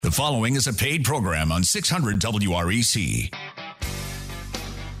The following is a paid program on 600 WREC.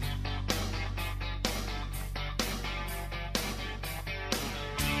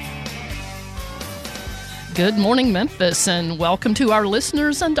 Good morning, Memphis, and welcome to our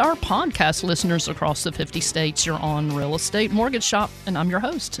listeners and our podcast listeners across the 50 states. You're on Real Estate Mortgage Shop, and I'm your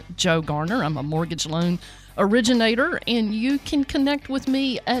host, Joe Garner. I'm a mortgage loan originator, and you can connect with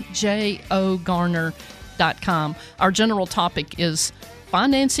me at jogarner.com. Our general topic is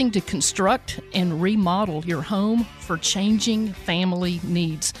financing to construct and remodel your home for changing family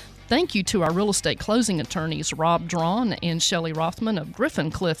needs. Thank you to our real estate closing attorneys, Rob Drawn and Shelley Rothman of Griffin,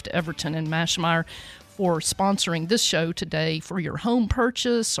 Clift, Everton, and Mashmeyer, for sponsoring this show today. For your home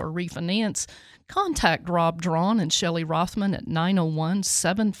purchase or refinance, contact Rob Drawn and Shelley Rothman at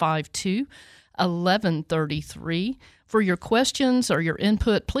 901-752-1133. For your questions or your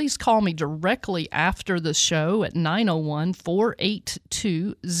input, please call me directly after the show at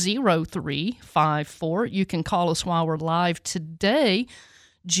 901-482-0354. You can call us while we're live today,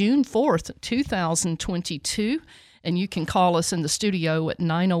 June 4th, 2022. And you can call us in the studio at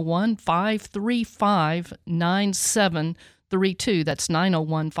 901-535-9732. That's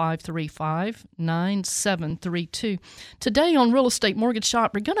 901-535-9732. Today on Real Estate Mortgage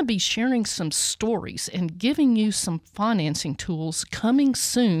Shop, we're going to be sharing some stories and giving you some financing tools coming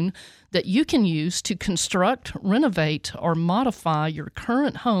soon that you can use to construct, renovate, or modify your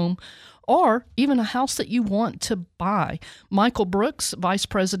current home or even a house that you want to buy. Michael Brooks, Vice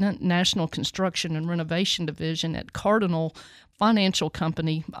President, National Construction and Renovation Division at Cardinal Financial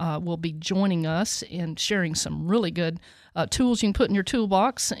Company, will be joining us and sharing some really good tools you can put in your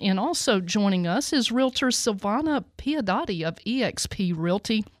toolbox. And also joining us is Realtor Silvana Piadotti of eXp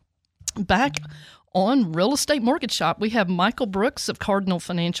Realty. Back on Real Estate Mortgage Shop, we have Michael Brooks of Cardinal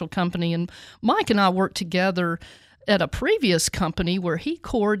Financial Company, and Mike and I worked together at a previous company where he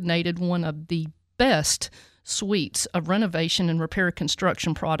coordinated one of the best suites of renovation and repair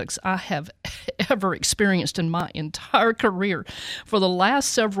construction products I have ever experienced in my entire career. For the last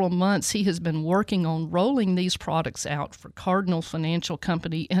several months, he has been working on rolling these products out for Cardinal Financial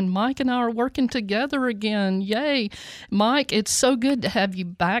Company, and Mike and I are working together again. Yay! Mike, it's so good to have you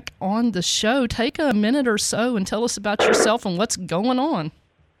back on the show. Take a minute or so and tell us about yourself and what's going on.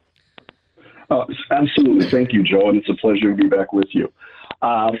 Absolutely. Thank you, Joe, and it's a pleasure to be back with you.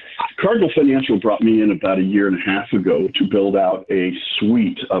 Cardinal Financial brought me in about a year and a half ago to build out a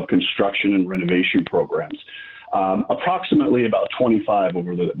suite of construction and renovation programs, approximately about 25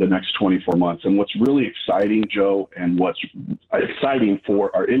 over the next 24 months. And what's really exciting, Joe, and what's exciting for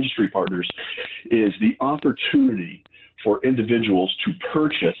our industry partners is the opportunity for individuals to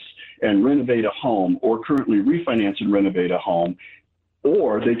purchase and renovate a home, or currently refinance and renovate a home,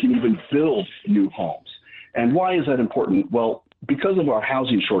 or they can even build new homes. And why is that important? Well, because of our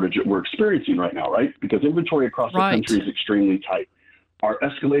housing shortage that we're experiencing right now, right? Because inventory across the country is extremely tight. Our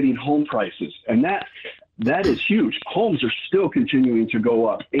escalating home prices, and that is huge. Homes are still continuing to go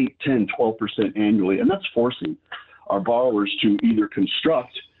up 8, 10, 12% annually, and that's forcing our borrowers to either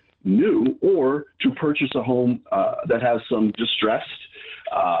construct new or to purchase a home that has some distressed,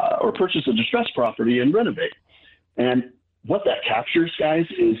 or purchase a distressed property and renovate. And what that captures, guys,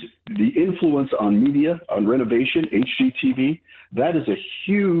 is the influence on media, on renovation, HGTV. That is a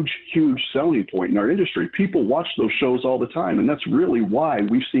huge, huge selling point in our industry. People watch those shows all the time, and that's really why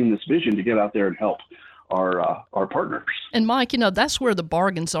we've seen this vision to get out there and help our partners. And Mike, that's where the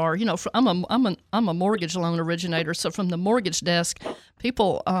bargains are. I'm a mortgage loan originator, so from the mortgage desk,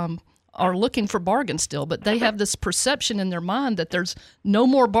 people are looking for bargains still, but they have this perception in their mind that there's no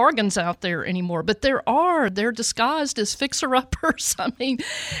more bargains out there anymore. But there are. They're disguised as fixer-uppers. I mean,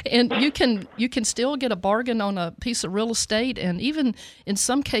 and you can still get a bargain on a piece of real estate, and even in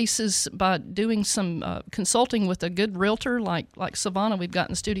some cases by doing some consulting with a good realtor like Silvana we've got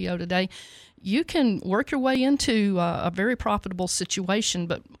in the studio today, you can work your way into a very profitable situation.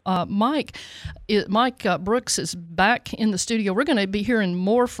 But Mike Brooks is back in the studio. We're going to be hearing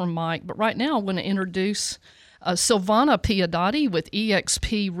more from Mike, but right now I want to introduce Silvana Piadotti with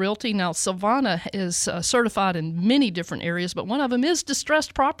eXp Realty. Now, Silvana is certified in many different areas, but one of them is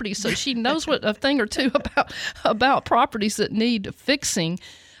distressed property, so she knows a thing or two about properties that need fixing.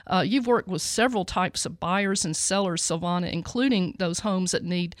 You've worked with several types of buyers and sellers, Silvana, including those homes that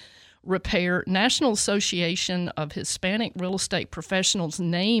need repair. National Association of Hispanic Real Estate Professionals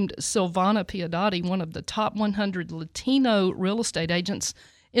named Silvana Piadotti one of the top 100 Latino real estate agents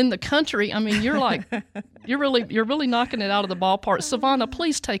in the country. I mean, you're really knocking it out of the ballpark. Silvana,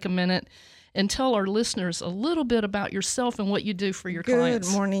 please take a minute and tell our listeners a little bit about yourself and what you do for your clients.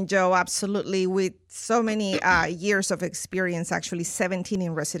 Good morning, Joe. Absolutely. With so many years of experience, actually 17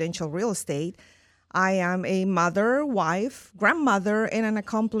 in residential real estate, I am a mother, wife, grandmother, and an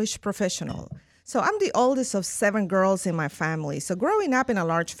accomplished professional. So I'm the oldest of 7 girls in my family. So growing up in a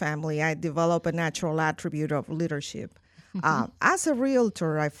large family, I developed a natural attribute of leadership. As a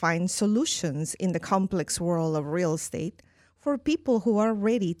realtor, I find solutions in the complex world of real estate for people who are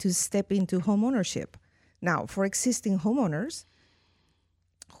ready to step into homeownership. Now, for existing homeowners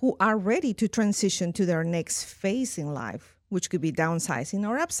who are ready to transition to their next phase in life, which could be downsizing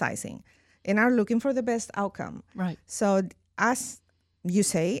or upsizing, and are looking for the best outcome. Right. So as you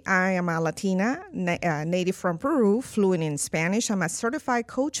say, I am a Latina, native from Peru, fluent in Spanish. I'm a certified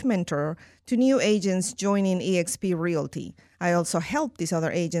coach mentor to new agents joining eXp Realty. I also help these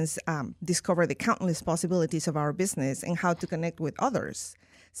other agents discover the countless possibilities of our business and how to connect with others.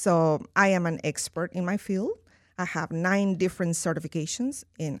 So I am an expert in my field. I have 9 different certifications,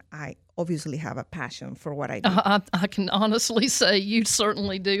 and I obviously have a passion for what I do. I can honestly say you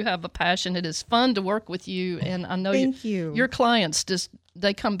certainly do have a passion. It is fun to work with you, and I know your clients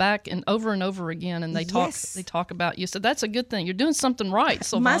they come back and over again, and they talk about you. So that's a good thing. You're doing something right,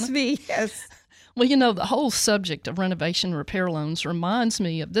 Silvana. Must be, yes. Well, the whole subject of renovation repair loans reminds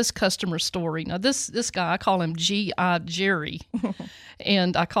me of this customer story. Now, this guy, I call him G.I. Jerry,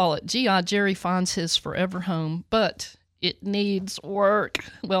 and I call it G.I. Jerry finds his forever home, but it needs work.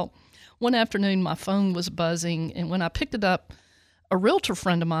 Well, one afternoon, my phone was buzzing, and when I picked it up, a realtor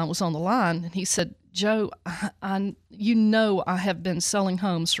friend of mine was on the line, and he said, Joe, I have been selling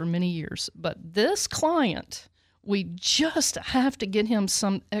homes for many years, but this client, we just have to get him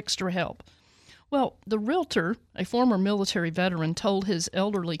some extra help. Well, the realtor, a former military veteran, told his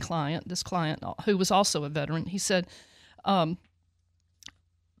elderly client, this client who was also a veteran, he said, tell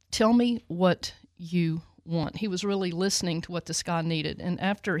me what you want. He was really listening to what this guy needed. And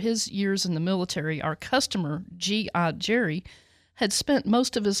after his years in the military, our customer, G.I. Jerry, had spent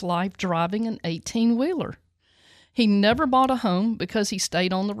most of his life driving an 18-wheeler. He never bought a home because he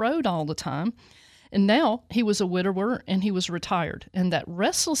stayed on the road all the time. And now he was a widower and he was retired. And that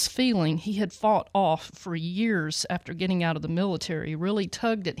restless feeling he had fought off for years after getting out of the military really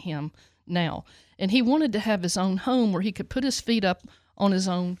tugged at him now. And he wanted to have his own home where he could put his feet up on his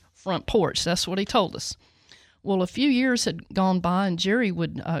own front porch. That's what he told us. Well, a few years had gone by, and Jerry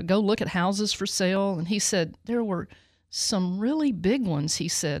would go look at houses for sale, and he said there were some really big ones, he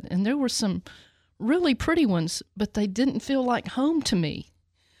said, and there were some really pretty ones, but they didn't feel like home to me.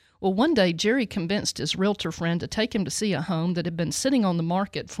 Well, one day, Jerry convinced his realtor friend to take him to see a home that had been sitting on the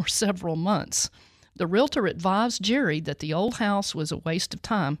market for several months. The realtor advised Jerry that the old house was a waste of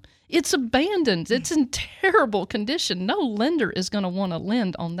time. It's abandoned. It's in terrible condition. No lender is going to want to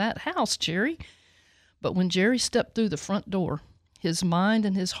lend on that house, Jerry. But when Jerry stepped through the front door, his mind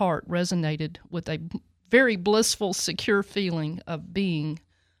and his heart resonated with a very blissful, secure feeling of being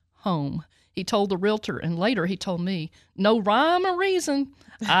home. He told the realtor, and later he told me, no rhyme or reason,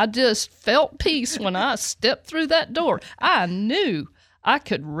 I just felt peace when I stepped through that door. I knew I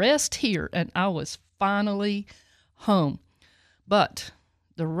could rest here, and I was finally home. But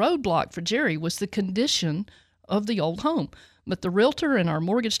the roadblock for Jerry was the condition of the old home. But the realtor and our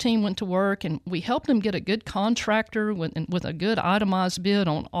mortgage team went to work, and we helped him get a good contractor with a good itemized bid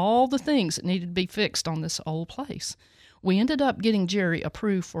on all the things that needed to be fixed on this old place. We ended up getting Jerry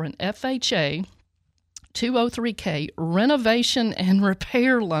approved for an FHA 203K renovation and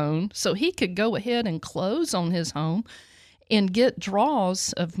repair loan so he could go ahead and close on his home and get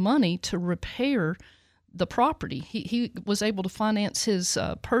draws of money to repair the property. He was able to finance his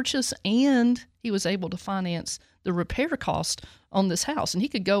purchase, and he was able to finance the repair cost on this house. And he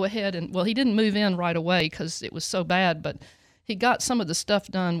could go ahead and, well, he didn't move in right away because it was so bad, but he got some of the stuff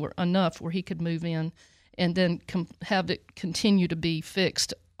done enough where he could move in and then have it continue to be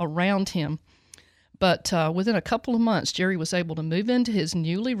fixed around him. But within a couple of months, Jerry was able to move into his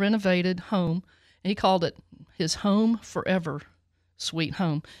newly renovated home. He called it his home forever, sweet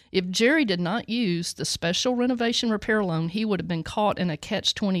home. If Jerry did not use the special renovation repair loan, he would have been caught in a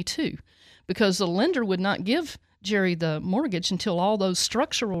catch-22 because the lender would not give Jerry the mortgage until all those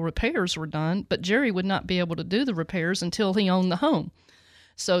structural repairs were done, but Jerry would not be able to do the repairs until he owned the home.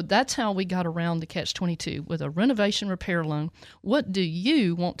 So that's how we got around the catch-22 with a renovation repair loan. What do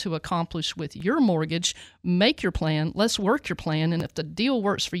you want to accomplish with your mortgage? Make your plan. Let's work your plan. And if the deal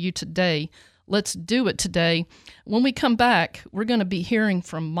works for you today, let's do it today. When we come back, we're going to be hearing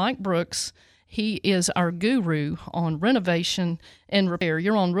from Mike Brooks. He is our guru on renovation and repair.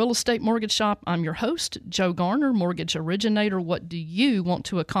 You're on Real Estate Mortgage Shop. I'm your host, Joe Garner, mortgage originator. What do you want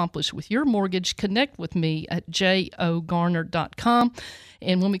to accomplish with your mortgage? Connect with me at jogarner.com.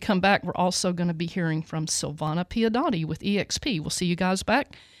 And when we come back, we're also going to be hearing from Silvana Piodotti with EXP. We'll see you guys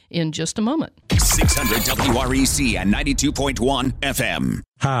back in just a moment. 600 WREC and 92.1 FM.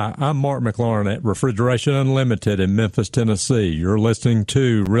 Hi, I'm Mark McLaurin at Refrigeration Unlimited in Memphis, Tennessee. You're listening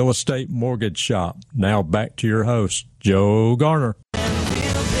to Real Estate Mortgage Shop. Now back to your host, Joe Garner.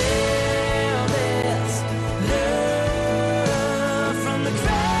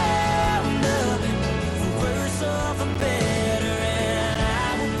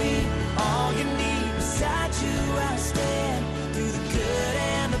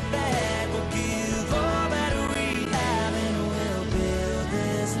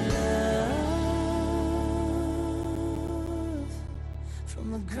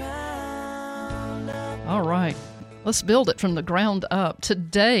 All right, let's build it from the ground up.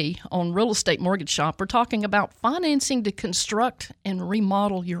 Today on Real Estate Mortgage Shop, we're talking about financing to construct and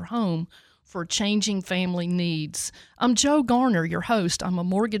remodel your home for changing family needs. I'm Joe Garner, your host. I'm a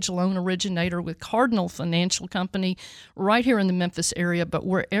mortgage loan originator with Cardinal Financial Company right here in the Memphis area, but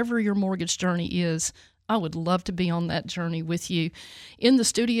wherever your mortgage journey is, I would love to be on that journey with you. In the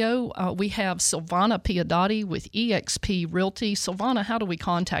studio, we have Silvana Piodotti with eXp Realty. Silvana, how do we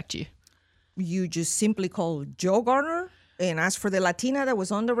contact you? You just simply call Joe Garner and ask for the Latina that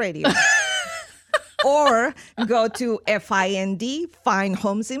was on the radio. Or go to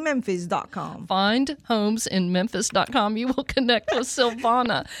findhomesinmemphis.com. Findhomesinmemphis.com. You will connect with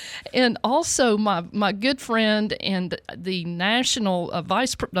Silvana. And also my good friend and the national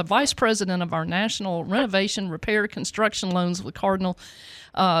vice president of our national renovation, repair, construction loans with Cardinal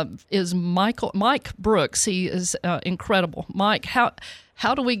is Mike Brooks. He is incredible. Mike, how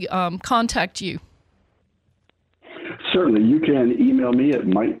do we contact you? Certainly. You can email me at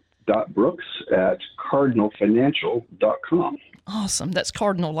mike.brooks@cardinalfinancial.com. Awesome. That's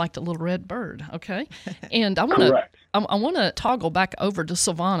Cardinal, like the little red bird. Okay. And I want to toggle back over to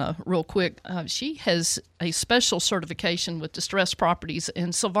Silvana real quick. She has a special certification with distressed properties.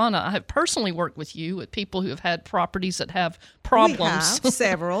 And Silvana, I have personally worked with you with people who have had properties that have problems. We have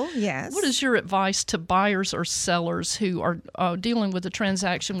several, yes. What is your advice to buyers or sellers who are dealing with a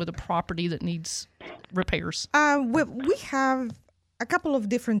transaction with a property that needs repairs? We have a couple of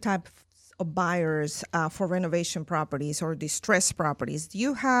different types of buyers for renovation properties or distressed properties.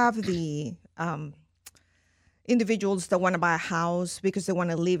 You have the individuals that want to buy a house because they want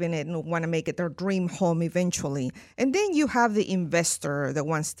to live in it and want to make it their dream home eventually. And then you have the investor that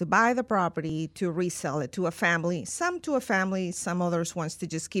wants to buy the property to resell it to a family, some others wants to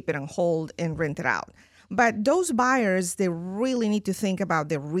just keep it on hold and rent it out. But those buyers, they really need to think about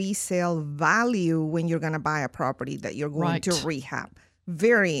the resale value when you're going to buy a property that you're going to rehab.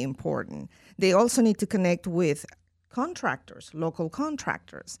 Very important. They also need to connect with contractors, local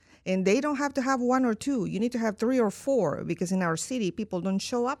contractors. And they don't have to have one or two. You need to have 3 or 4 because in our city, people don't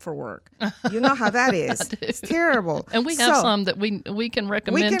show up for work. You know how that is. It's terrible. And we have some that we can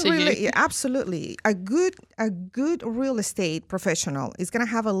recommend to you. Yeah, absolutely. A good real estate professional is going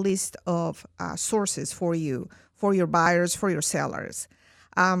to have a list of sources for you, for your buyers, for your sellers.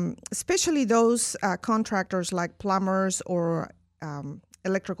 Especially those contractors like plumbers or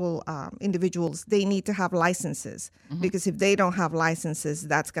electrical individuals, they need to have licenses because if they don't have licenses,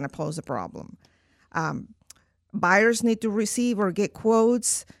 that's going to pose a problem. Buyers need to receive or get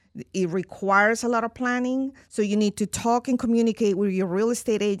quotes. It requires a lot of planning. So you need to talk and communicate with your real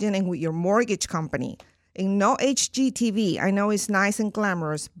estate agent and with your mortgage company. And no HGTV. I know it's nice and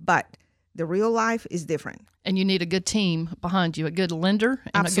glamorous, but the real life is different. And you need a good team behind you, a good lender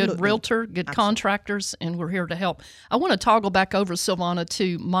and a good realtor, good contractors, and we're here to help. I want to toggle back over, Silvana,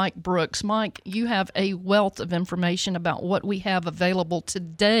 to Mike Brooks. Mike, you have a wealth of information about what we have available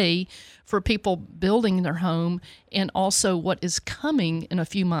today for people building their home and also what is coming in a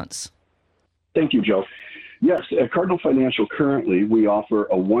few months. Thank you, Joe. Yes, at Cardinal Financial, currently we offer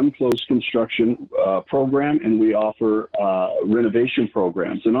a one-close construction program, and we offer renovation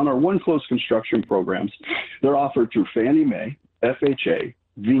programs. And on our one-close construction programs, they're offered through Fannie Mae, FHA,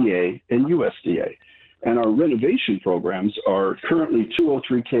 VA, and USDA. And our renovation programs are currently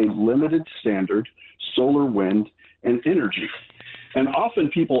 203K limited standard, solar, wind, and energy. And often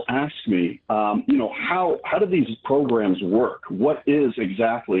people ask me, how do these programs work? What is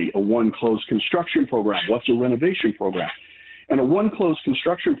exactly a one-close construction program? What's a renovation program? And a one-close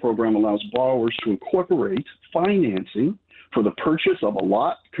construction program allows borrowers to incorporate financing for the purchase of a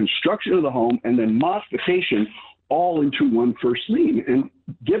lot, construction of the home, and then modification all into one first lien. And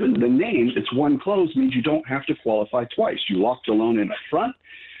given the name, it's one close, means you don't have to qualify twice. You lock the loan in up front,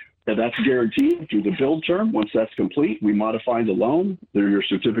 and that's guaranteed through the build term. Once that's complete, we modify the loan. Your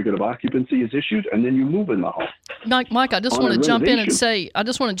certificate of occupancy is issued, and then you move in the home. Mike, I just want to jump in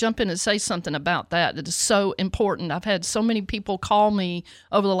and say something about that. That is so important. I've had so many people call me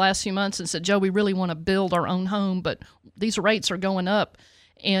over the last few months and said, Joe, we really want to build our own home, but these rates are going up,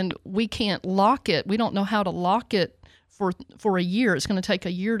 and we can't lock it. We don't know how to lock it for a year. It's going to take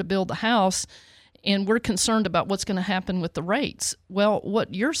a year to build the house. And we're concerned about what's going to happen with the rates. Well,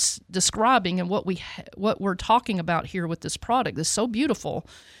 what you're describing and what we're talking about here with this product is so beautiful,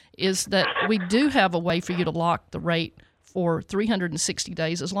 is that we do have a way for you to lock the rate for 360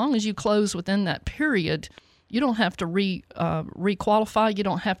 days. As long as you close within that period, you don't have to requalify. You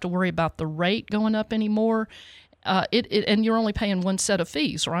don't have to worry about the rate going up anymore. And you're only paying one set of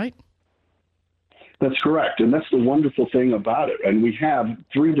fees, right? That's correct. And that's the wonderful thing about it. And we have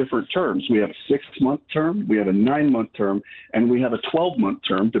 3 different terms. We have a 6-month term, we have a 9-month term, and we have a 12-month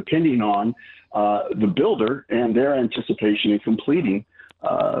term, depending on the builder and their anticipation in completing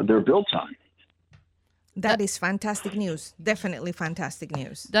their build time. That is fantastic news. Definitely fantastic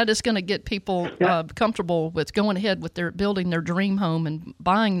news. That is going to get people comfortable with going ahead with building their dream home and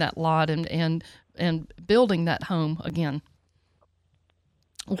buying that lot and building that home again.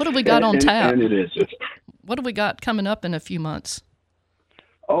 What have we got on tap? And it is. What have we got coming up in a few months?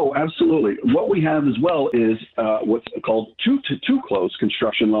 Oh, absolutely. What we have as well is what's called two-close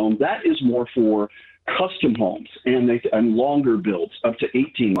construction loan. That is more for custom homes and longer builds, up to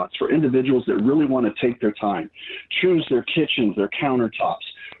 18 months, for individuals that really want to take their time, choose their kitchens, their countertops.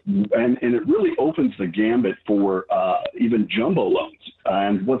 And it really opens the gambit for even jumbo loans.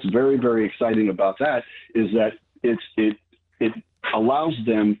 And what's very, very exciting about that is that it allows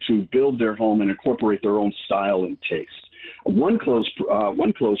them to build their home and incorporate their own style and taste. One close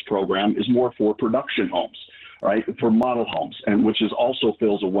program is more for production homes, right, for model homes, and which is also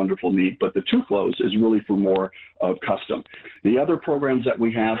fills a wonderful need. But the 2-close is really for more of custom. The other programs that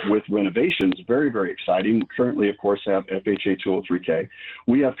we have with renovations, very, very exciting. We currently, of course, have FHA 203K.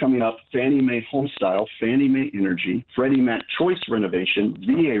 We have coming up Fannie Mae Home Style, Fannie Mae Energy, Freddie Mac Choice Renovation,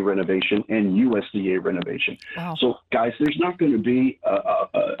 VA Renovation, and USDA Renovation. Wow. So, guys, there's not going to be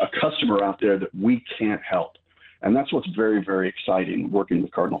a customer out there that we can't help. And that's what's very, very exciting working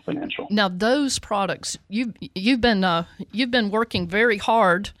with Cardinal Financial. Now, those products, you've been working very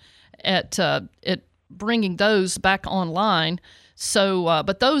hard at bringing those back online. So,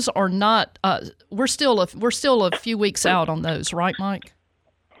 but those are not. We're still a few weeks out on those, right, Mike?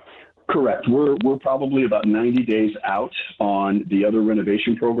 Correct. We're probably about 90 days out on the other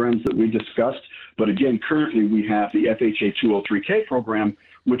renovation programs that we discussed. But again, currently we have the FHA 203K program,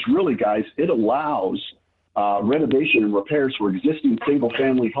 which really, guys, it allows renovation and repairs for existing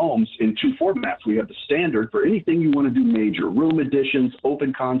single-family homes in 2 formats. We have the standard for anything you want to do major, room additions,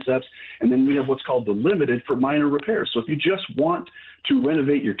 open concepts, and then we have what's called the limited for minor repairs. So if you just want to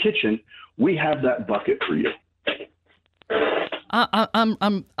renovate your kitchen, we have that bucket for you.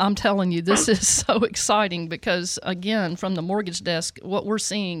 I'm telling you, this is so exciting because, again, from the mortgage desk, what we're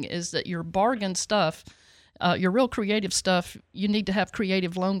seeing is that your bargain stuff, your real creative stuff, you need to have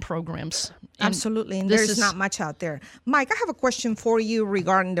creative loan programs. And absolutely, and there's not much out there. Mike, I have a question for you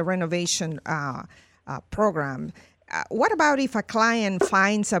regarding the renovation program. What about if a client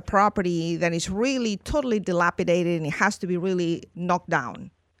finds a property that is really totally dilapidated and it has to be really knocked down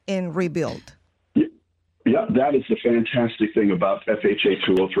and rebuilt? Yeah, that is the fantastic thing about FHA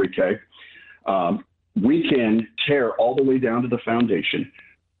 203K. We can tear all the way down to the foundation,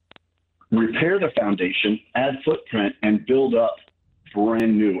 repair the foundation, add footprint, and build up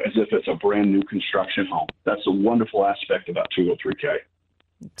brand new, as if it's a brand new construction home. That's a wonderful aspect about 203K.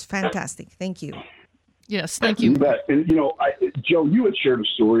 It's fantastic. Thank you. Yes, thank you. You bet. And, Joe, you had shared a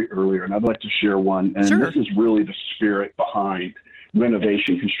story earlier, and I'd like to share one. And Sure. This is really the spirit behind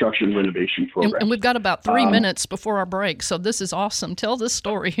construction renovation program. And we've got about 3 minutes before our break, so this is awesome. Tell this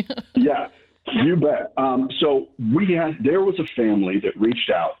story. Yeah, you bet. So there was a family that reached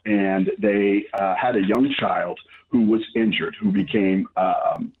out, and they had a young child who was injured, who became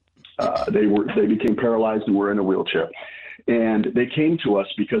they became paralyzed and were in a wheelchair. And they came to us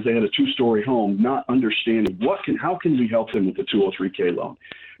because they had a 2-story home, not understanding how can we help them with the 203K loan.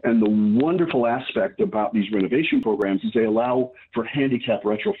 And the wonderful aspect about these renovation programs is they allow for handicap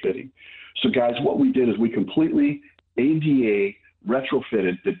retrofitting. So guys, what we did is we completely ADA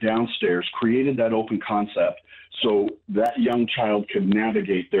retrofitted the downstairs, created that open concept so that young child could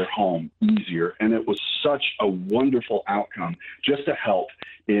navigate their home easier. And it was such a wonderful outcome just to help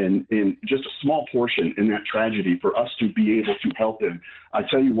in just a small portion in that tragedy for us to be able to help them. I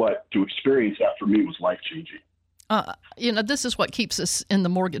tell you what, to experience that for me was life-changing. This is what keeps us in the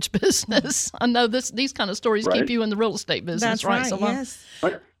mortgage business. I know these kind of stories keep you in the real estate business, That's right? Yes.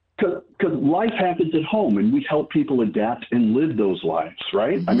 Right. Because life happens at home, and we help people adapt and live those lives,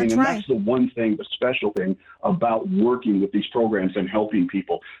 right? I mean, that's the one thing, the special thing about working with these programs and helping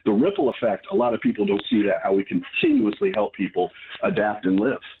people. The ripple effect, a lot of people don't see that, how we continuously help people adapt and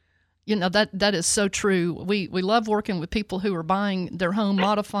live. That is so true. We love working with people who are buying their home,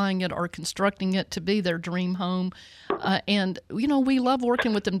 modifying it, or constructing it to be their dream home. And we love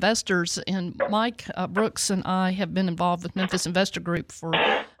working with investors. And Mike Brooks and I have been involved with Memphis Investor Group for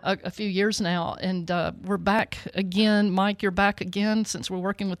a few years now. And we're back again. Mike, you're back again since we're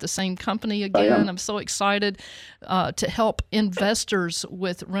working with the same company again. I'm so excited to help investors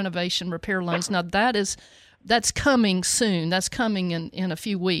with renovation repair loans. Now, that's coming soon. That's coming in a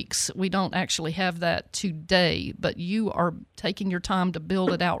few weeks. We don't actually have that today, but you are taking your time to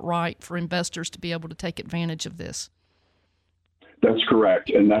build it out right for investors to be able to take advantage of this. That's correct.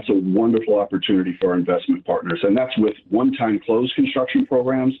 And that's a wonderful opportunity for our investment partners. And that's with one-time close construction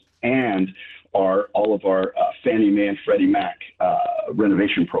programs and all of our Fannie Mae and Freddie Mac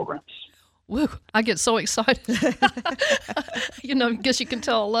renovation programs. Woo, I get so excited. I guess you can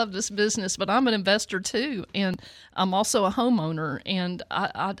tell I love this business, but I'm an investor too. And I'm also a homeowner. And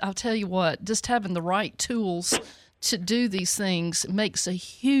I'll tell you what, just having the right tools to do these things makes a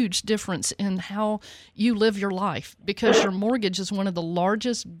huge difference in how you live your life, because your mortgage is one of the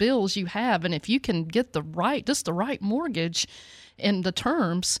largest bills you have. And if you can get the right mortgage and the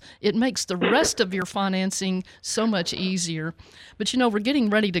terms, it makes the rest of your financing so much easier. But we're getting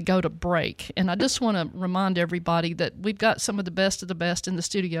ready to go to break, and I just want to remind everybody that we've got some of the best in the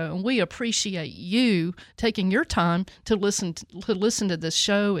studio, and we appreciate you taking your time to listen to this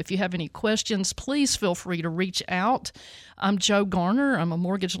show. If you have any questions, please feel free to reach out. I'm Joe Garner. I'm a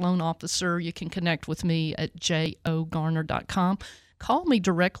mortgage loan officer. You can connect with me at jogarner.com. Call me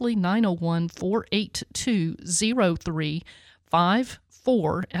directly, 901-482-0354.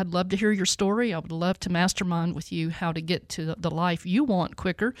 I'd love to hear your story. I would love to mastermind with you how to get to the life you want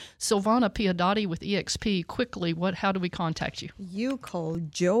quicker. Silvana Piadotti with EXP. Quickly, how do we contact you? You call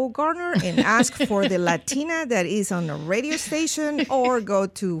Joe Garner and ask for the Latina that is on the radio station, or go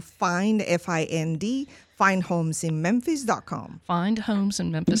to findhomesinmemphis.com.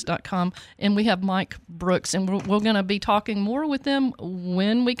 Findhomesinmemphis.com. And we have Mike Brooks, and we're going to be talking more with them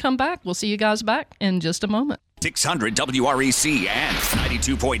when we come back. We'll see you guys back in just a moment. 600 WREC and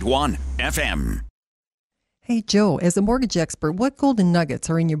 92.1 FM. Hey, Joe, as a mortgage expert, what golden nuggets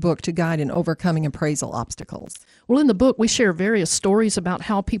are in your book to guide in overcoming appraisal obstacles? Well, in the book, we share various stories about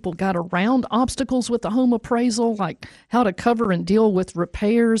how people got around obstacles with the home appraisal, like how to cover and deal with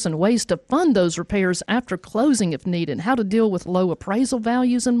repairs and ways to fund those repairs after closing if needed, how to deal with low appraisal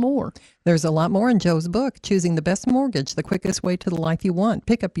values, and more. There's a lot more in Joe's book, Choosing the Best Mortgage, the Quickest Way to the Life You Want.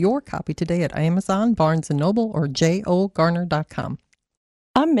 Pick up your copy today at Amazon, Barnes & Noble, or jogarner.com.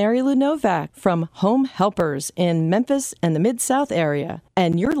 I'm Mary Lou Novak from Home Helpers in Memphis and the Mid-South area,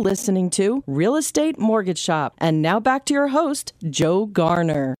 and you're listening to Real Estate Mortgage Shop. And now back to your host, Joe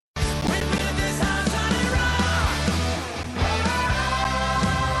Garner.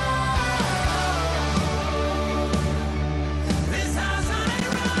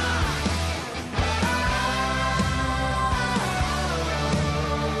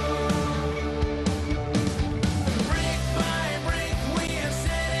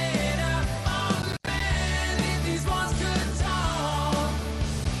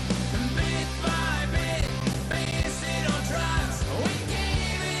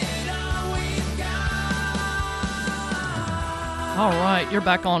 All right, you're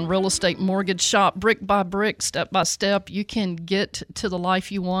back on Real Estate Mortgage Shop. Brick by brick, step by step, you can get to the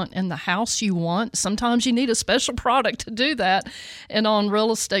life you want and the house you want. Sometimes you need a special product to do that. And on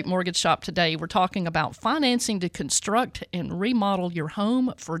Real Estate Mortgage Shop today, we're talking about financing to construct and remodel your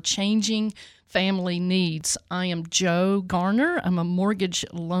home for changing family needs. I am Joe Garner. I'm a mortgage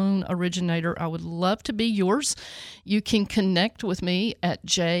loan originator. I would love to be yours. You can connect with me at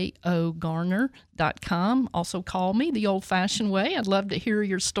jogarner.com. Also call me the old-fashioned way. I'd love to hear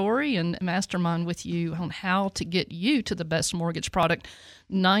your story and mastermind with you on how to get you to the best mortgage product.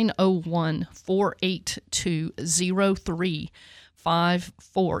 901-482-0354.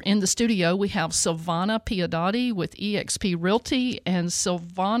 In the studio, we have Silvana Piodotti with eXp Realty. And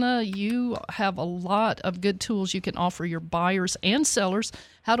Silvana, you have a lot of good tools you can offer your buyers and sellers.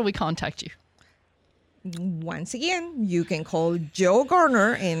 How do we contact you? Once again, you can call Joe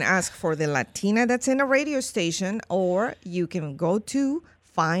Garner and ask for the Latina that's in a radio station, or you can go to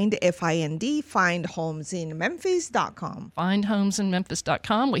findhomesinmemphis.com.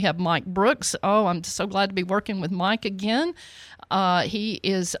 Findhomesinmemphis.com. We have Mike Brooks. Oh, I'm so glad to be working with Mike again. He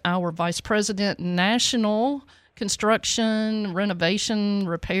is our Vice President National Construction, Renovation,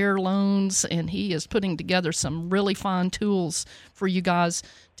 Repair Loans, and he is putting together some really fine tools for you guys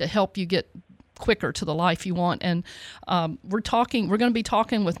to help you get quicker to the life you want. And we're going to be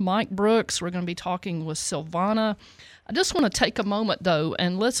talking with Mike Brooks. We're going to be talking with Silvana. I just want to take a moment, though,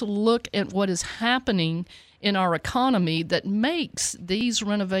 and let's look at what is happening in our economy that makes these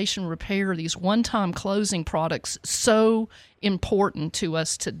renovation repair, these one-time closing products so important to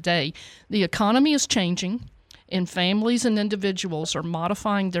us today. The economy is changing, and families and individuals are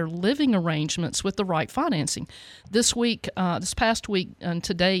modifying their living arrangements with the right financing. This past week, and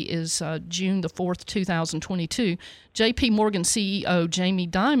today is June the 4th, 2022, J.P. Morgan CEO Jamie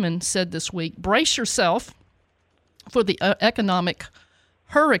Dimon said this week, brace yourself for the economic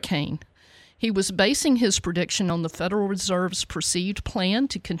hurricane. He was basing his prediction on the Federal Reserve's perceived plan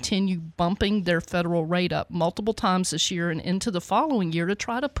to continue bumping their federal rate up multiple times this year and into the following year to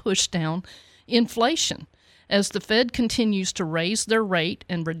try to push down inflation. As the Fed continues to raise their rate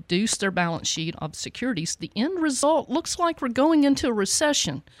and reduce their balance sheet of securities, the end result looks like we're going into a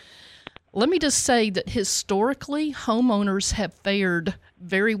recession. Let me just say that historically, homeowners have fared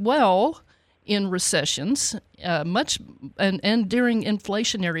very well in recessions, and during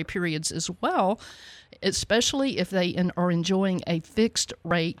inflationary periods as well, especially if they are enjoying a fixed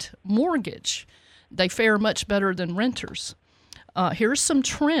rate mortgage. They fare much better than renters. Here's some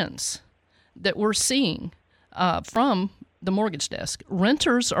trends that we're seeing from the mortgage desk.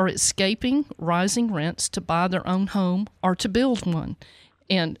 Renters are escaping rising rents to buy their own home or to build one.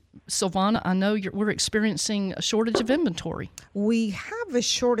 And Silvana, I know we're experiencing a shortage of inventory. We have a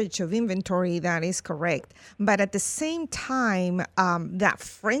shortage of inventory, that is correct. But at the same time, that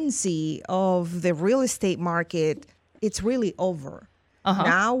frenzy of the real estate market, it's really over.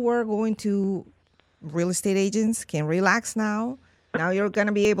 Now we're going to, real estate agents can relax now. Now you're going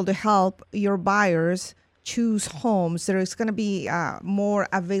to be able to help your buyers choose homes. There's going to be more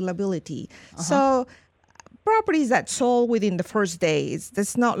availability. So properties that sold within the first days,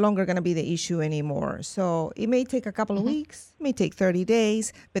 that's not longer going to be the issue anymore. So it may take a couple of weeks, it may take 30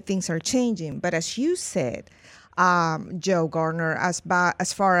 days, but things are changing. But as you said, Joe Garner, as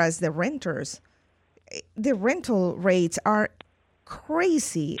far as the renters, the rental rates are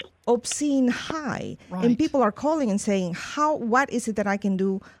crazy, obscene high. Right. And people are calling and saying, what is it that I can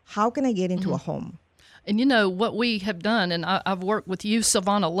do? How can I get into a home? And you know what we have done, and I've worked with you,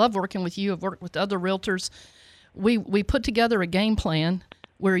 Silvana, love working with you. I've worked with other realtors. We put together a game plan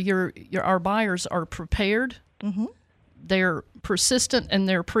where our buyers are prepared, they're persistent, and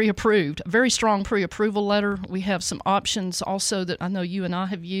they're pre-approved. A very strong pre-approval letter. We have some options also that I know you and I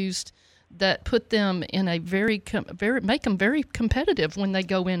have used that put them in a make them very competitive when they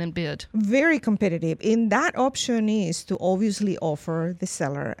go in and bid. Very competitive. And that option is to obviously offer the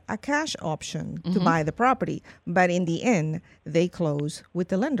seller a cash option to buy the property. But in the end, they close with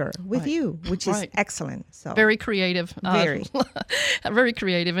the lender, with you, which is excellent. So very creative. Very. Very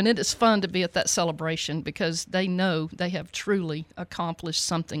creative. And it is fun to be at that celebration because they know they have truly accomplished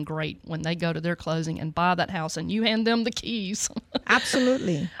something great when they go to their closing and buy that house and you hand them the keys.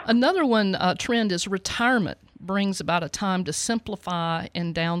 Absolutely. Another one trend is retirement brings about a time to simplify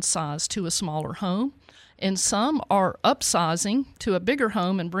and downsize to a smaller home, and some are upsizing to a bigger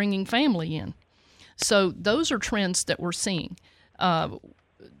home and bringing family in. So those are trends that we're seeing.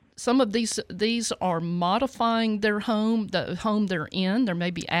 Some of these are modifying their home, the home they're in. They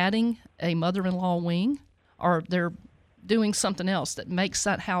may be adding a mother-in-law wing, or they're doing something else that makes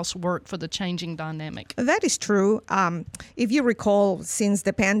that house work for the changing dynamic. That is true. If you recall, since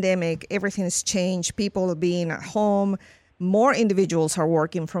the pandemic, everything has changed. People are being at home. More individuals are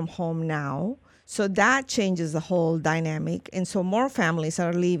working from home now. So that changes the whole dynamic. And so more families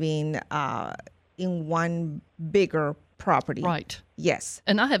are living in one bigger property. Right. Yes.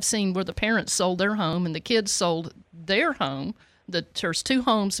 And I have seen where the parents sold their home and the kids sold their home. There's two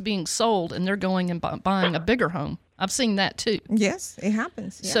homes being sold, and they're going and buying a bigger home. I've seen that too. Yes, it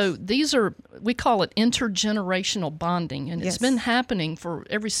happens. Yes. So we call it intergenerational bonding, and it's been happening for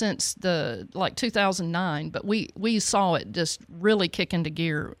ever since 2009, but we saw it just really kick into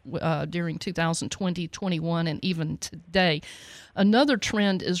gear during 2020, 21, and even today. Another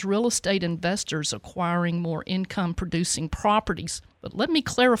trend is real estate investors acquiring more income-producing properties. But let me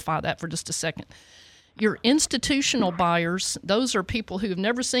clarify that for just a second. Your institutional buyers, those are people who have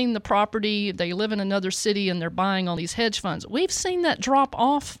never seen the property, they live in another city, and they're buying on these hedge funds. We've seen that drop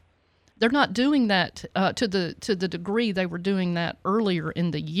off. They're not doing that to the degree they were doing that earlier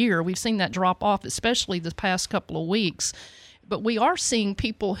in the year. We've seen that drop off, especially the past couple of weeks. But we are seeing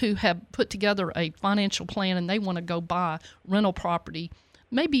people who have put together a financial plan and they want to go buy rental property,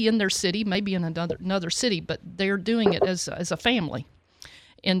 maybe in their city, maybe in another city, but they're doing it as a family.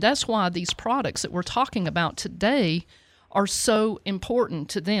 And that's why these products that we're talking about today are so important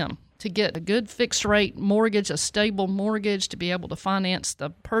to them, to get a good fixed rate mortgage, a stable mortgage, to be able to finance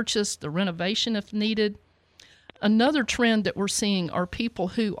the purchase, the renovation if needed. Another trend that we're seeing are people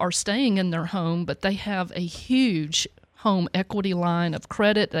who are staying in their home, but they have a huge home equity line of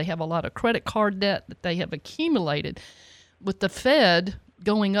credit. They have a lot of credit card debt that they have accumulated. With the Fed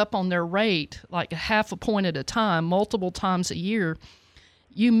going up on their rate like a half a point at a time, multiple times a year,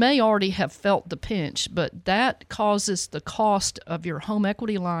 you may already have felt the pinch, but that causes the cost of your home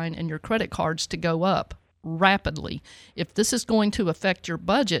equity line and your credit cards to go up rapidly. If this is going to affect your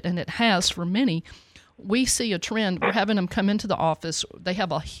budget, and it has for many, we see a trend. We're having them come into the office. They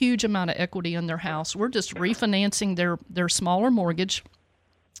have a huge amount of equity in their house. We're just refinancing their smaller mortgage,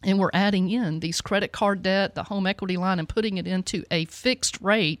 and we're adding in these credit card debt, the home equity line, and putting it into a fixed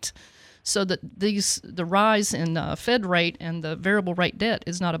rate so that the rise in Fed rate and the variable rate debt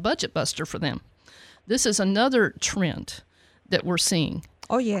is not a budget buster for them. This is another trend that we're seeing.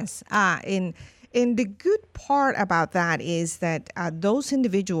 Oh, yes. And the good part about that is that those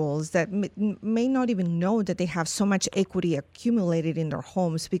individuals that may not even know that they have so much equity accumulated in their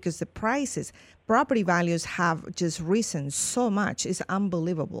homes because the property values have just risen so much. It's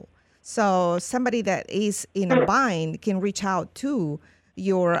unbelievable. So somebody that is in a bind can reach out to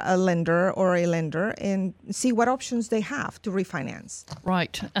a lender and see what options they have to refinance.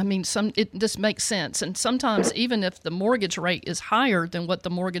 Right. I mean, it just makes sense. And sometimes even if the mortgage rate is higher than what the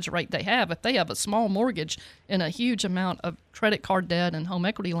mortgage rate they have, if they have a small mortgage and a huge amount of credit card debt and home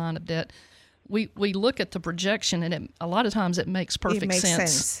equity line of debt, we look at the projection, and a lot of times it makes perfect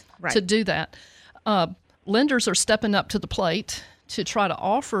sense. Right. To do that. Lenders are stepping up to the plate to try to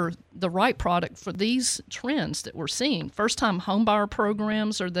offer the right product for these trends that we're seeing. First-time homebuyer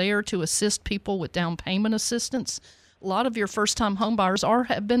programs are there to assist people with down payment assistance. A lot of your first-time homebuyers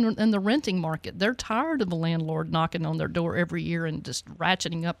have been in the renting market. They're tired of the landlord knocking on their door every year and just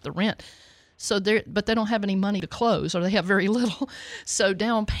ratcheting up the rent. But they don't have any money to close, or they have very little. So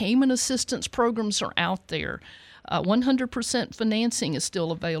down payment assistance programs are out there. 100% financing is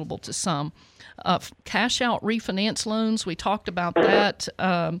still available to some. Cash out refinance loans, we talked about that.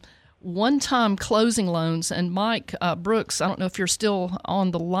 One-time closing loans, and Mike Brooks, I don't know if you're still on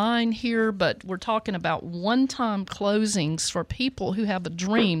the line here, but we're talking about one-time closings for people who have a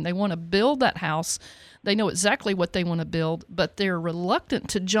dream. They want to build that house. They know exactly what they want to build, but they're reluctant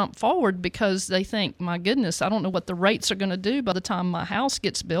to jump forward because they think, my goodness, I don't know what the rates are going to do by the time my house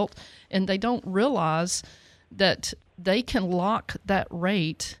gets built, and they don't realize that they can lock that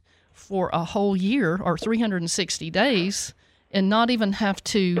rate for a whole year or 360 days and not even have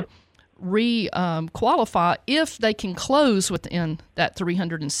to qualify if they can close within that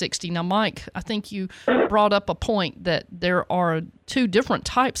 360. Now, Mike, I think you brought up a point that there are two different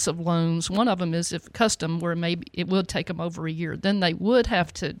types of loans. One of them is if custom, where maybe it would take them over a year. Then they would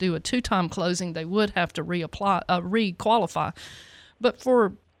have to do a two-time closing. They would have to re-qualify. But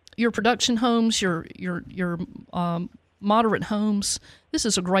for your production homes, your moderate homes, this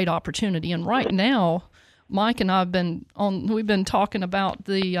is a great opportunity. And right now, Mike and I we've been talking about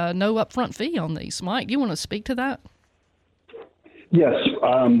the no upfront fee on these. Mike, you want to speak to that? Yes,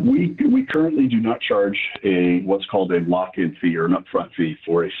 we currently do not charge what's called a lock-in fee or an upfront fee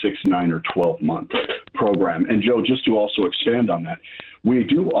for a 6, 9, or 12-month program. And Joe, just to also expand on that, we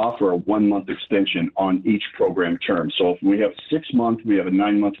do offer a 1-month extension on each program term. So if we have 6 months, we have a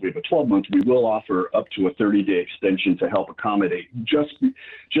 9-month, we have a 12-month, we will offer up to a 30-day extension to help accommodate just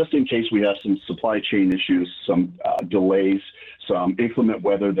in case we have some supply chain issues, some delays, some inclement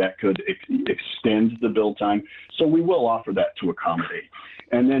weather that could extend the build time. So we will offer that to accommodate.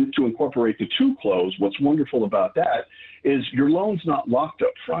 And then to incorporate the to close, what's wonderful about that is your loan's not locked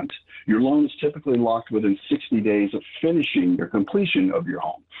up front. Your loan is typically locked within 60 days of finishing your completion of your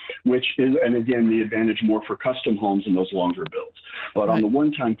home, which is, and again, the advantage more for custom homes and those longer builds. But on the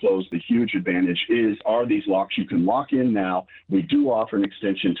one-time close, the huge advantage are these locks. You can lock in now. We do offer an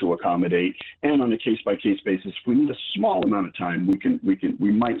extension to accommodate, and on a case-by-case basis, if we need a small amount of time,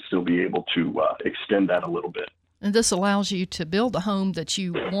 we might still be able to extend that a little bit. And this allows you to build the home that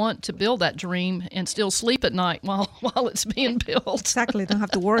you want to build, that dream, and still sleep at night while it's being built. Exactly. Don't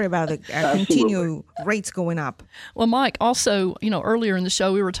have to worry about the continued rates going up. Well, Mike, also, earlier in the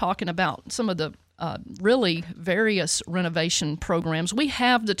show, we were talking about some of the really various renovation programs. We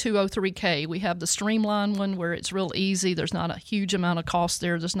have the 203K. We have the streamlined one where it's real easy. There's not a huge amount of cost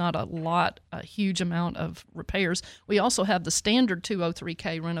there. There's not a huge amount of repairs. We also have the standard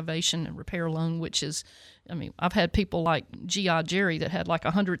 203K renovation and repair loan, which is, I've had people like G.I. Jerry that had like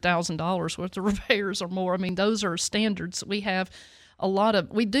 $100,000 worth of repairs or more. Those are standards. We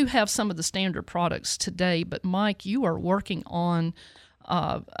do have some of the standard products today, but Mike, you are working on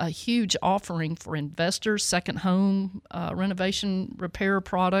a huge offering for investors, second home renovation repair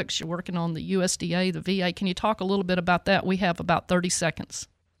products. You're working on the USDA, the VA. Can you talk a little bit about that? We have about 30 seconds.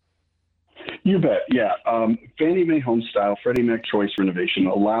 You bet, yeah. Fannie Mae Home Style, Freddie Mac Choice Renovation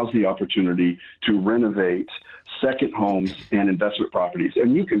allows the opportunity to renovate second homes and investment properties.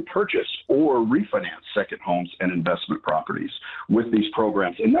 And you can purchase or refinance second homes and investment properties with these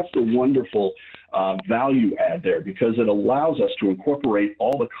programs. And that's the wonderful value add there, because it allows us to incorporate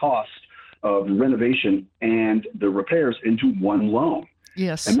all the costs of the renovation and the repairs into one loan.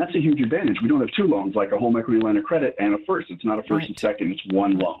 Yes. And that's a huge advantage. We don't have two loans like a home equity line of credit and a first. It's not a first and second. It's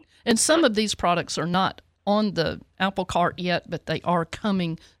one loan. And some of these products are not on the apple cart yet, but they are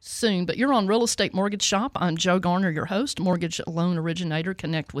coming soon. But you're on Real Estate Mortgage Shop. I'm Joe Garner, your host, mortgage loan originator.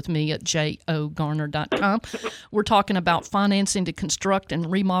 Connect with me at jogarner.com. We're talking about financing to construct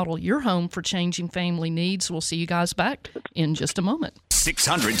and remodel your home for changing family needs. We'll see you guys back in just a moment.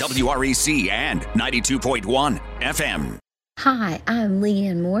 600 WREC and 92.1 FM. Hi, I'm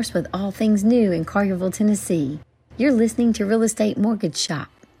Leanne Morse with All Things New in Collierville, Tennessee. You're listening to Real Estate Mortgage Shop.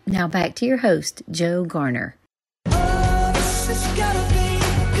 Now back to your host, Joe Garner.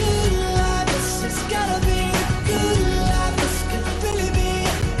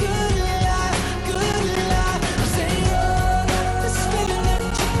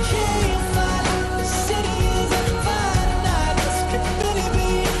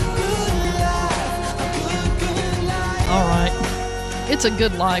 All right. It's a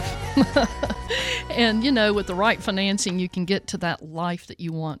good life. And, with the right financing, you can get to that life that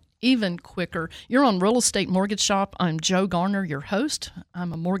you want even quicker. You're on Real Estate Mortgage Shop. I'm Joe Garner, your host.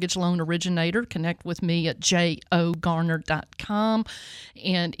 I'm a mortgage loan originator. Connect with me at jogarner.com.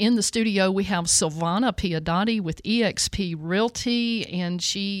 And in the studio, we have Silvana Piedadi with eXp Realty, and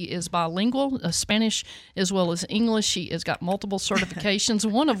she is bilingual, Spanish as well as English. She has got multiple certifications,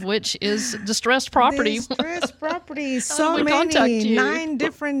 one of which is distressed property. Distressed property. So many, 9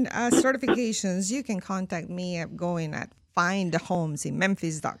 different certifications. You can contact me at going at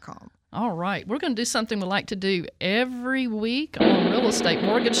findhomesimmemphis.com. All right. We're going to do something we like to do every week on Real Estate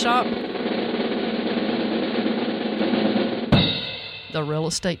Mortgage Shop. The real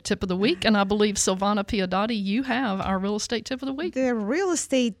estate tip of the week. And I believe, Silvana Piedadi, you have our real estate tip of the week. The real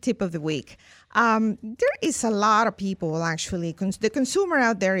estate tip of the week. There is a lot of people, actually. The consumer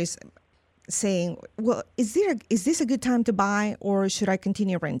out there is saying, well, is this a good time to buy, or should I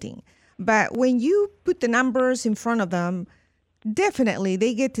continue renting? But when you put the numbers in front of them, definitely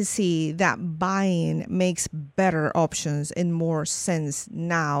they get to see that buying makes better options and more sense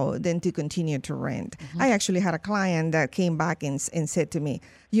now than to continue to rent. Mm-hmm. I actually had a client that came back and said to me,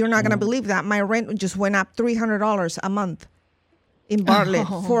 "You're not going to believe that. My rent just went up $300 a month in Bartlett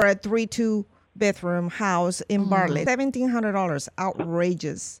for a 3-2 bedroom house in Bartlett. $1,700.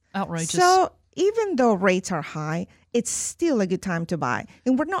 Outrageous. So even though rates are high, it's still a good time to buy.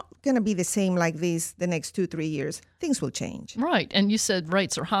 And we're not going to be the same like this the next 2-3 years. Things will change. Right. And you said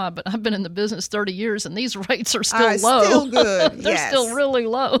rates are high, but I've been in the business 30 years, and these rates are still low. Still good, They're still really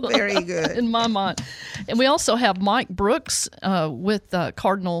low. Very good. In my mind. And we also have Mike Brooks with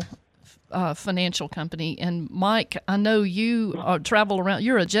Cardinal Financial Company. And Mike, I know you travel around.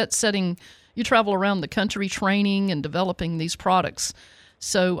 You're a jet-setting. You travel around the country training and developing these products.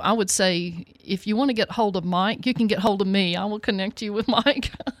 So I would say if you want to get hold of Mike, you can get hold of me. I will connect you with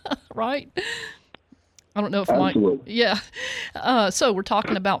Mike, right? I don't know if Absolutely. Mike. Yeah. So we're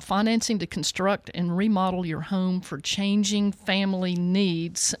talking about financing to construct and remodel your home for changing family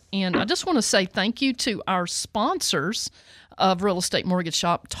needs. And I just want to say thank you to our sponsors of Real Estate Mortgage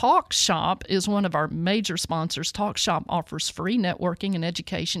Shop. TalkShop is one of our major sponsors. TalkShop offers free networking and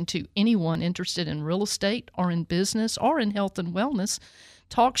education to anyone interested in real estate or in business or in health and wellness.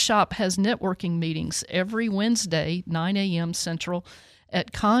 TalkShop has networking meetings every Wednesday, 9 a.m. Central,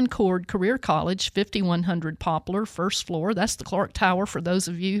 at Concord Career College, 5100 Poplar, first floor. That's the Clark Tower for those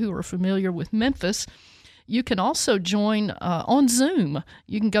of you who are familiar with Memphis. You can also join on Zoom.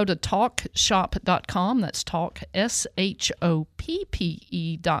 You can go to talkshop.com. That's talk, SHOPPE.com,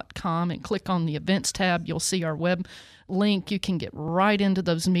 and click on the events tab. You'll see our web link. You can get right into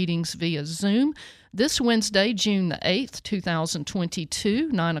those meetings via Zoom. This Wednesday, June the 8th, 2022,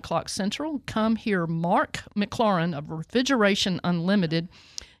 9 o'clock Central, come hear Mark McLaurin of Refrigeration Unlimited.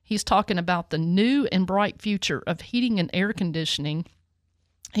 He's talking about the new and bright future of heating and air conditioning.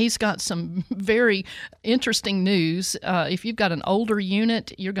 He's got some very interesting news. If you've got an older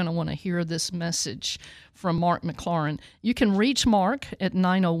unit, you're going to want to hear this message from Mark McLaurin. You can reach Mark at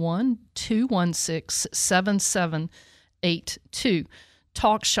 901-216-7782.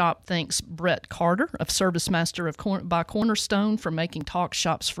 TalkShop thanks Brett Carter of ServiceMaster by Cornerstone for making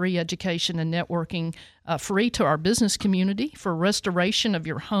TalkShop's free education and networking free to our business community. For restoration of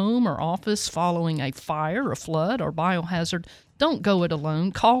your home or office following a fire, a flood, or biohazard, don't go it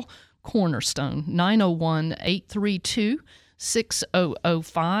alone. Call Cornerstone,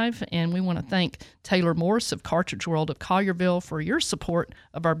 901-832-6005. And we want to thank Taylor Morse of Cartridge World of Collierville for your support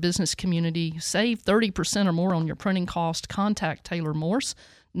of our business community. Save 30% or more on your printing cost. Contact Taylor Morse,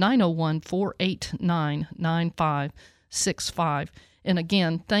 901-489-9565. And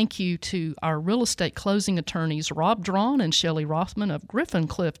again, thank you to our real estate closing attorneys, Rob Drawn and Shelley Rothman of Griffin,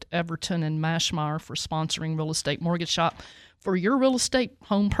 Clift, Everton, and Mashmeyer for sponsoring Real Estate Mortgage Shop. For your real estate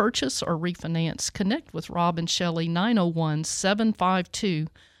home purchase or refinance, connect with Rob and Shelley,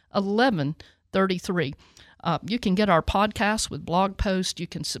 901-752-1133. You can get our podcast with blog posts. You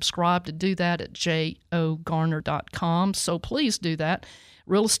can subscribe to do that at jogarner.com. So please do that.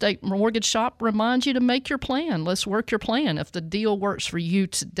 Real Estate Mortgage Shop reminds you to make your plan. Let's work your plan. If the deal works for you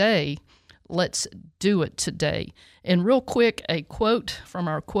today, let's do it today. And real quick, a quote from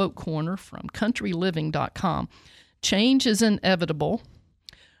our quote corner from countryliving.com. Change is inevitable.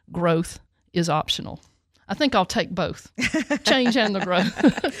 Growth is optional. I think I'll take both, change and the growth.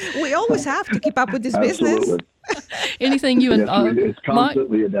 We always have to keep up with this Absolutely. business. Anything you and It's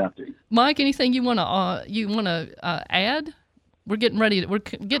constantly adapting. Mike? Anything you want to add? We're getting ready. We're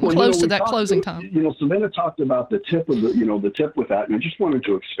getting Well, close we to that talked- closing time. Savannah talked about the tip of the tip with that, and I just wanted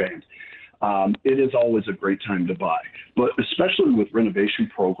to expand. It is always a great time to buy, but especially with renovation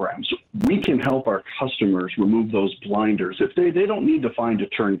programs, we can help our customers remove those blinders. If they don't need to find a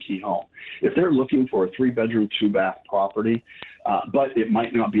turnkey home, if they're looking for a 3-bedroom, 2-bath property, but it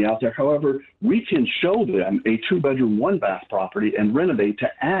might not be out there. However, we can show them a 2-bedroom, 1-bath property and renovate to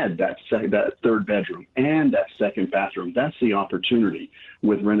add that 3rd bedroom and that 2nd bathroom. That's the opportunity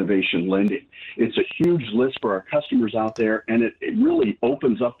with renovation lending. It's a huge list for our customers out there, and it really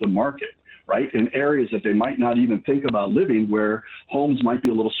opens up the market, right, in areas that they might not even think about living, where homes might be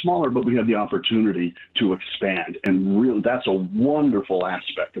a little smaller, but we have the opportunity to expand. And really, that's a wonderful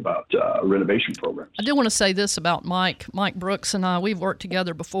aspect about renovation programs. I do want to say this about Mike. Mike Brooks and I, we've worked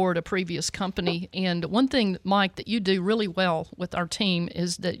together before at a previous company. And one thing, Mike, that you do really well with our team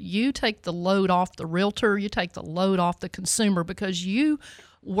is that you take the load off the realtor, you take the load off the consumer, because you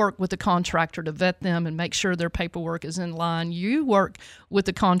work with the contractor to vet them and make sure their paperwork is in line. You work with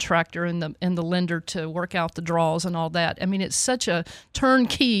the contractor and the lender to work out the draws and all that. I mean, it's such a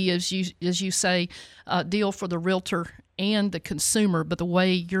turnkey, as you say, deal for the realtor and the consumer. But the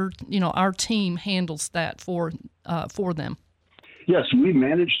way our team handles that for them. Yes, we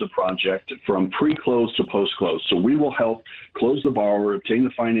manage the project from pre-close to post-close. So we will help close the borrower, obtain the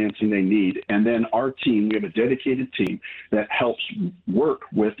financing they need, and then our team, we have a dedicated team that helps work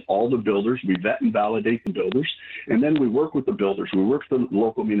with all the builders. We vet and validate the builders, and then we work with the builders. We work with the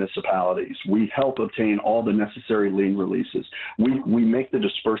local municipalities. We help obtain all the necessary lien releases. We make the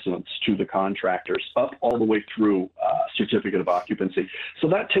disbursements to the contractors up all the way through certificate of occupancy. So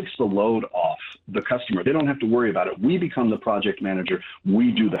that takes the load off the customer. They don't have to worry about it. We become the project manager.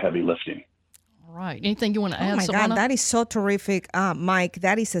 We do the heavy lifting. All right. Anything you want to add, Oh my Savannah? God, that is so terrific, Mike.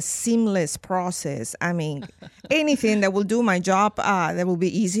 That is a seamless process. I mean, anything that will do my job that will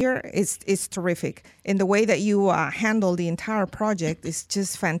be easier is terrific. And the way that you handle the entire project is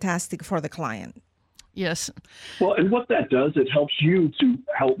just fantastic for the client. Yes. Well, and what that does, it helps you to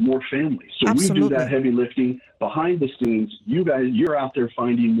help more families. So Absolutely. we do that heavy lifting behind the scenes. You guys, you're out there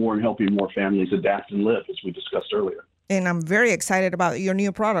finding more and helping more families adapt and live, as we discussed earlier. And I'm very excited about your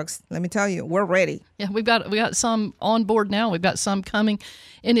new products. Let me tell you, we're ready. Yeah, we got some on board now. We've got some coming.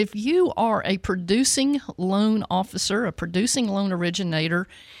 And if you are a producing loan officer, a producing loan originator,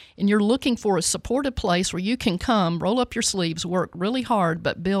 and you're looking for a supportive place where you can come, roll up your sleeves, work really hard,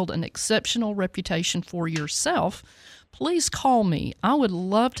 but build an exceptional reputation for yourself, please call me. I would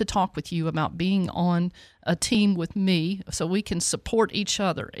love to talk with you about being on a team with me so we can support each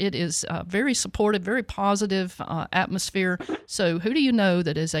other. It is a very supportive, very positive atmosphere. So who do you know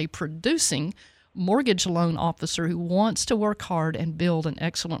that is a producing mortgage loan officer who wants to work hard and build an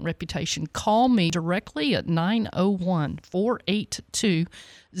excellent reputation? Call me directly at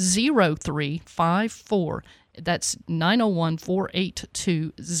 901-482-0354. That's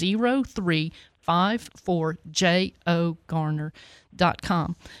 901-482-0354.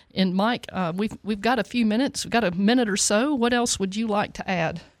 jogarner.com. And Mike, we've got a few minutes. We've got a minute or so. What else would you like to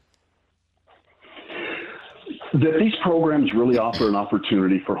add? That these programs really offer an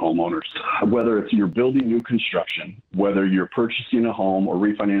opportunity for homeowners, whether it's you're building new construction, whether you're purchasing a home or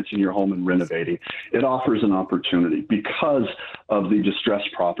refinancing your home and renovating. It offers an opportunity because of the distressed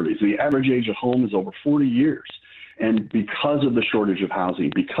properties. The average age of home is over 40 years. And because of the shortage of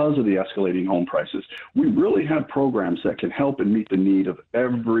housing, because of the escalating home prices, we really have programs that can help and meet the need of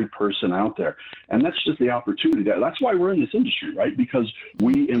every person out there. And that's just the opportunity. That's why we're in this industry, right? Because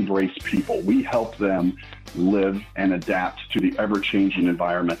we embrace people. We help them live and adapt to the ever-changing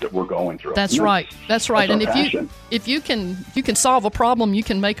environment that we're going through. That's right. That's right. That's and if you can solve a problem, you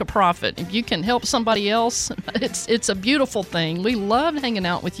can make a profit. If you can help somebody else, it's a beautiful thing. We love hanging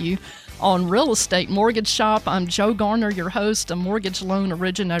out with you on Real Estate Mortgage Shop. I'm Jo Garner, your host, a mortgage loan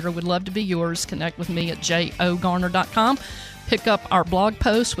originator. Would love to be yours. Connect with me at jogarner.com. Pick up our blog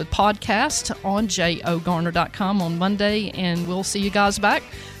post with podcast on jogarner.com on Monday, and we'll see you guys back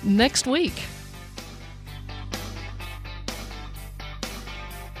next week.